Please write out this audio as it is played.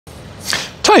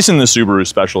Tyson, the Subaru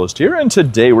specialist here, and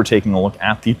today we're taking a look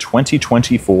at the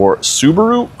 2024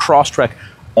 Subaru Crosstrek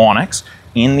Onyx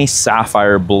in the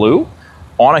Sapphire Blue.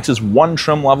 Onyx is one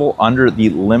trim level under the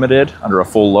Limited, under a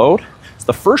full load. It's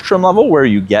the first trim level where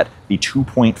you get the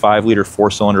 2.5 liter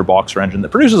four-cylinder boxer engine that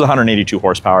produces 182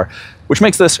 horsepower, which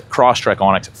makes this Crosstrek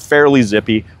Onyx fairly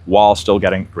zippy while still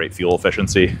getting great fuel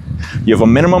efficiency. You have a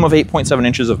minimum of 8.7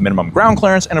 inches of minimum ground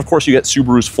clearance, and of course you get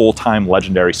Subaru's full-time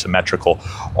legendary symmetrical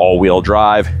all-wheel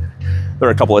drive. There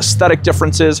are a couple aesthetic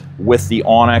differences with the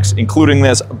Onyx, including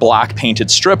this black painted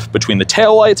strip between the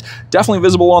taillights, definitely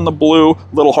visible on the blue, a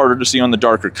little harder to see on the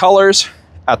darker colors.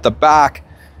 At the back,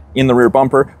 in the rear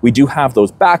bumper, we do have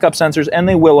those backup sensors, and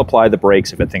they will apply the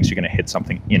brakes if it thinks you're going to hit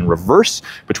something in reverse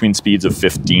between speeds of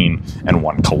 15 and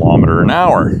 1 kilometer an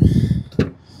hour.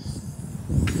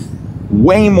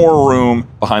 Way more room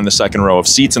behind the second row of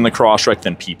seats in the Crosstrek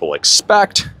than people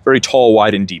expect. Very tall,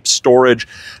 wide, and deep storage.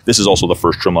 This is also the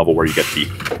first trim level where you get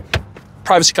the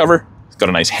privacy cover. It's got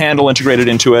a nice handle integrated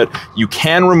into it. You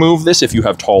can remove this if you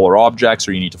have taller objects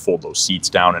or you need to fold those seats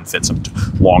down and fit some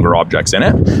longer objects in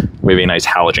it. We have a nice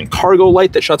halogen cargo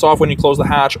light that shuts off when you close the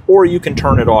hatch, or you can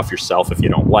turn it off yourself if you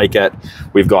don't like it.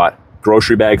 We've got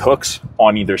grocery bag hooks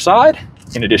on either side,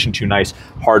 in addition to nice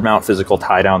hard mount physical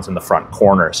tie downs in the front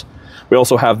corners. We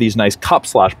also have these nice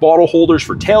cup/bottle holders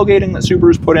for tailgating that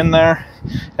Subaru's put in there.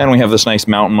 And we have this nice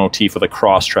mountain motif with a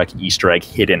Crosstrek Easter egg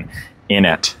hidden in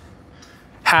it.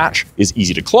 Hatch is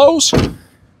easy to close.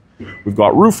 We've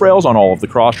got roof rails on all of the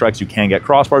Crosstreks. You can get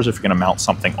crossbars if you're gonna mount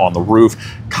something on the roof,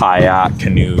 kayak,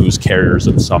 canoes, carriers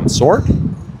of some sort.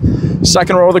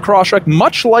 Second row of the Crosstrek,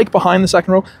 much like behind the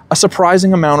second row, a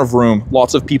surprising amount of room.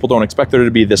 Lots of people don't expect there to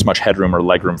be this much headroom or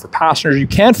legroom for passengers. You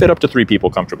can fit up to 3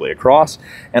 people comfortably across,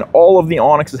 and all of the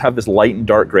Onyxes have this light and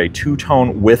dark gray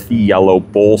two-tone with the yellow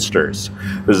bolsters.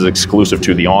 This is exclusive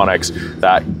to the Onyx.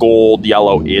 That gold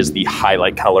yellow is the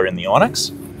highlight color in the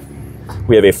Onyx.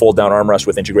 We have a fold-down armrest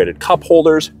with integrated cup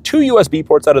holders, 2 USB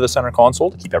ports out of the center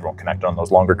console to keep everyone connected on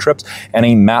those longer trips, and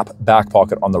a map back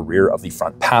pocket on the rear of the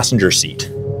front passenger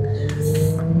seat.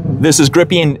 This is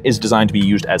grippy and is designed to be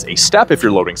used as a step if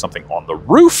you're loading something on the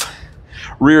roof.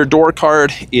 Rear door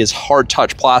card is hard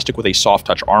touch plastic with a soft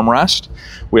touch armrest.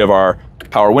 We have our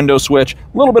power window switch,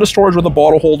 a little bit of storage with a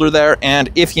bottle holder there, and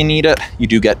if you need it, you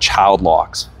do get child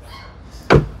locks.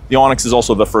 The Onyx is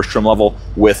also the first trim level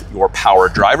with your power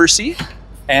driver's seat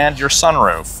and your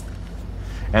sunroof.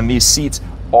 And these seats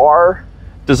are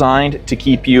designed to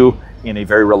keep you in a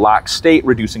very relaxed state,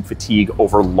 reducing fatigue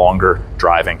over longer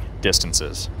driving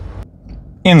distances.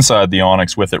 Inside the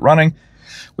Onyx with it running,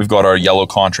 we've got our yellow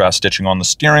contrast stitching on the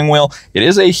steering wheel. It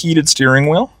is a heated steering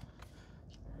wheel.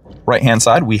 Right-hand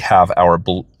side, we have our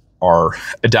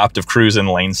adaptive cruise and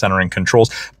lane centering controls.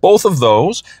 Both of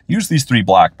those use these 3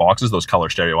 black boxes, those color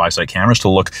stereo EyeSight cameras, to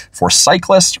look for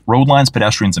cyclists, road lines,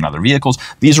 pedestrians, and other vehicles.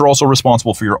 These are also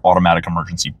responsible for your automatic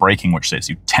emergency braking, which saves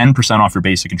you 10% off your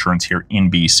basic insurance here in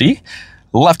BC.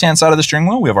 The left-hand side of the steering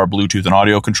wheel, we have our Bluetooth and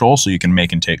audio control, so you can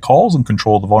make and take calls and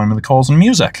control the volume of the calls and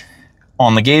music.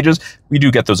 On the gauges, we do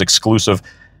get those exclusive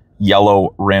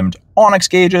yellow-rimmed Onyx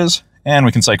gauges, and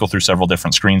we can cycle through several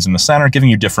different screens in the center, giving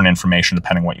you different information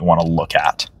depending on what you want to look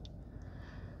at.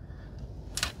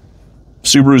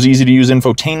 Subaru's easy-to-use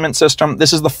infotainment system.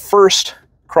 This is the first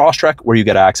Crosstrek where you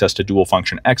get access to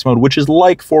dual-function X mode, which is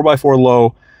like 4x4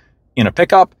 low in a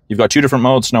pickup. You've got 2 different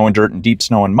modes, snow and dirt and deep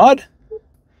snow and mud.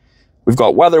 We've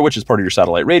got weather, which is part of your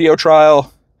satellite radio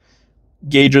trial,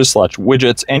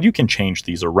 gauges/widgets, and you can change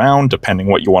these around depending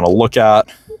what you want to look at.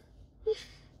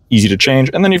 Easy to change.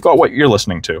 And then you've got what you're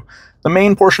listening to. The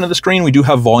main portion of the screen, we do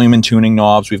have volume and tuning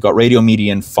knobs. We've got radio,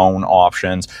 media, and phone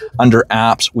options. Under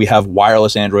apps, we have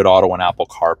wireless Android Auto and Apple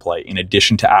CarPlay, in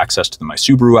addition to access to the My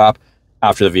Subaru app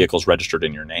after the vehicle's registered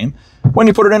in your name. When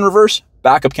you put it in reverse,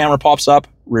 backup camera pops up,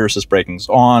 rear assist braking's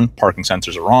on, parking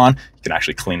sensors are on. You can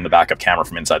actually clean the backup camera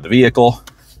from inside the vehicle.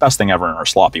 Best thing ever in our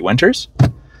sloppy winters.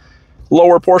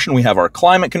 Lower portion, we have our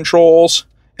climate controls,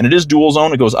 and it is dual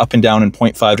zone. It goes up and down in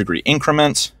 0.5-degree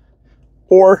increments.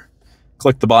 Or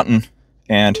click the button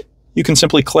and you can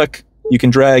simply click, you can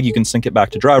drag, you can sync it back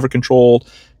to driver control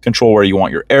where you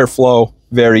want your airflow.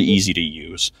 Very easy to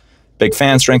use. Big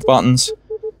fan strength buttons.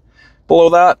 Below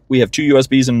that, we have 2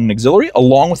 USBs and an auxiliary,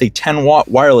 along with a 10-watt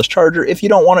wireless charger. If you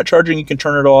don't want it charging, you can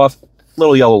turn it off.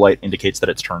 Little yellow light indicates that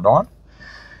it's turned on.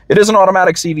 It is an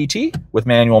automatic CVT with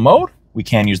manual mode. We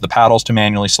can use the paddles to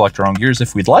manually select our own gears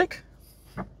if we'd like.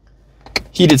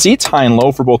 Heated seats, high and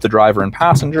low for both the driver and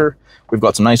passenger. We've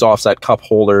got some nice offset cup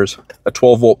holders, a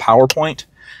 12-volt power point,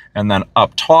 and then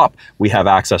up top, we have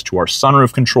access to our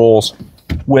sunroof controls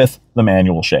with the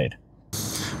manual shade.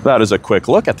 That is a quick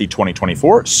look at the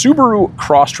 2024 Subaru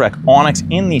Crosstrek Onyx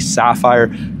in the Sapphire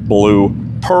Blue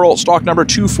Pearl, stock number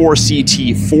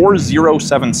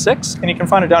 24CT4076, and you can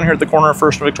find it down here at the corner of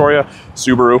First and Victoria,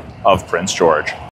 Subaru of Prince George.